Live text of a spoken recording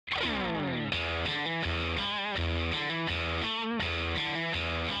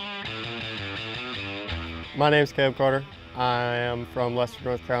My name is Caleb Carter. I am from Leicester,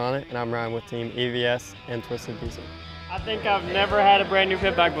 North Carolina, and I'm riding with Team EVS and Twisted Diesel. I think I've never had a brand new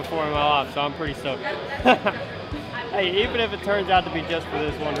pit bike before in my life, so I'm pretty stoked. Hey, even if it turns out to be just for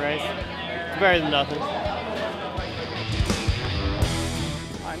this one race, it's better than nothing. All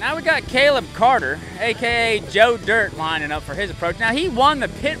right, now we got Caleb Carter, aka Joe Dirt, lining up for his approach. Now he won the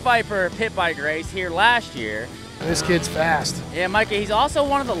Pit Viper pit bike race here last year. This kid's fast. Yeah, Micah, he's also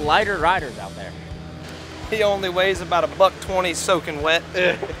one of the lighter riders out there. He only weighs about $120 soaking wet.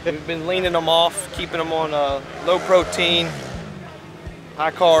 We've been leaning him off, keeping him on low protein,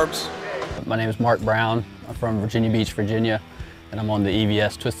 high carbs. My name is Mark Brown. I'm from Virginia Beach, Virginia, and I'm on the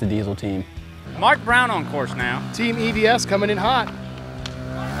EVS Twisted Diesel team. Mark Brown on course now. Team EVS coming in hot.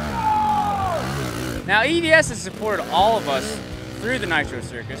 Now EVS has supported all of us through the Nitro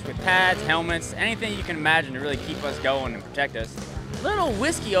Circus with pads, helmets, anything you can imagine to really keep us going and protect us. A little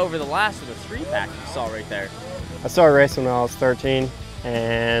whiskey over the last of the 3-pack you saw right there. I started racing when I was 13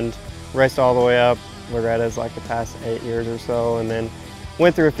 and raced all the way up Loretta's like the past 8 years or so, and then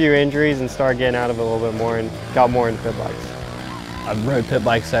went through a few injuries and started getting out of it a little bit more and got more into pit bikes. I've rode pit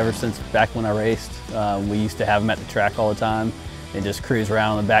bikes ever since back when I raced. We used to have them at the track all the time and just cruise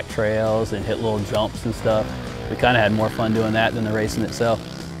around on the back trails and hit little jumps and stuff. We kind of had more fun doing that than the racing itself.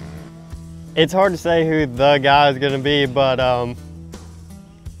 It's hard to say who the guy is going to be, but I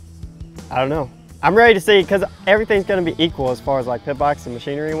don't know. I'm ready to see because everything's going to be equal as far as like pit bikes and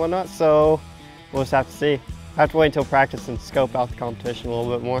machinery and whatnot, so we'll just have to see. I have to wait until practice and scope out the competition a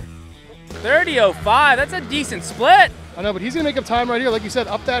little bit more. 30.05, that's a decent split. I know, but he's gonna make up time right here, like you said,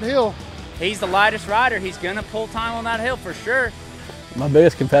 up that hill. He's the lightest rider. He's gonna pull time on that hill for sure. My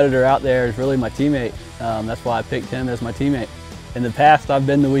biggest competitor out there is really my teammate. That's why I picked him as my teammate. In the past, I've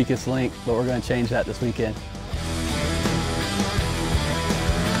been the weakest link, but we're gonna change that this weekend.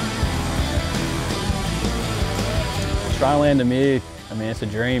 Pastranaland to me, I mean, it's a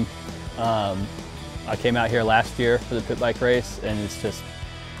dream. I came out here last year for the pit bike race, and it's just,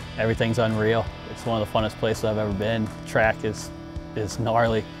 everything's unreal. It's one of the funnest places I've ever been. The track is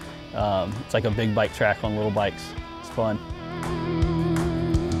gnarly. It's like a big bike track on little bikes. It's fun.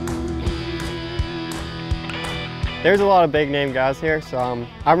 There's a lot of big name guys here, so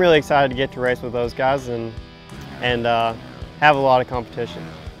I'm really excited to get to race with those guys and have a lot of competition.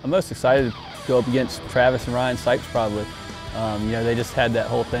 I'm most excited to go up against Travis and Ryan Sipes probably. You know, they just had that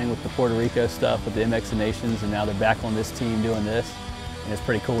whole thing with the Puerto Rico stuff with the MX Nations, and now they're back on this team doing this. And it's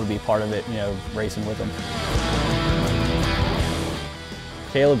pretty cool to be part of it, you know, racing with them.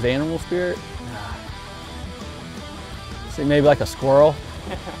 Caleb's animal spirit? See, maybe like a squirrel.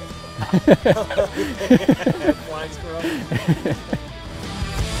 Flying squirrel.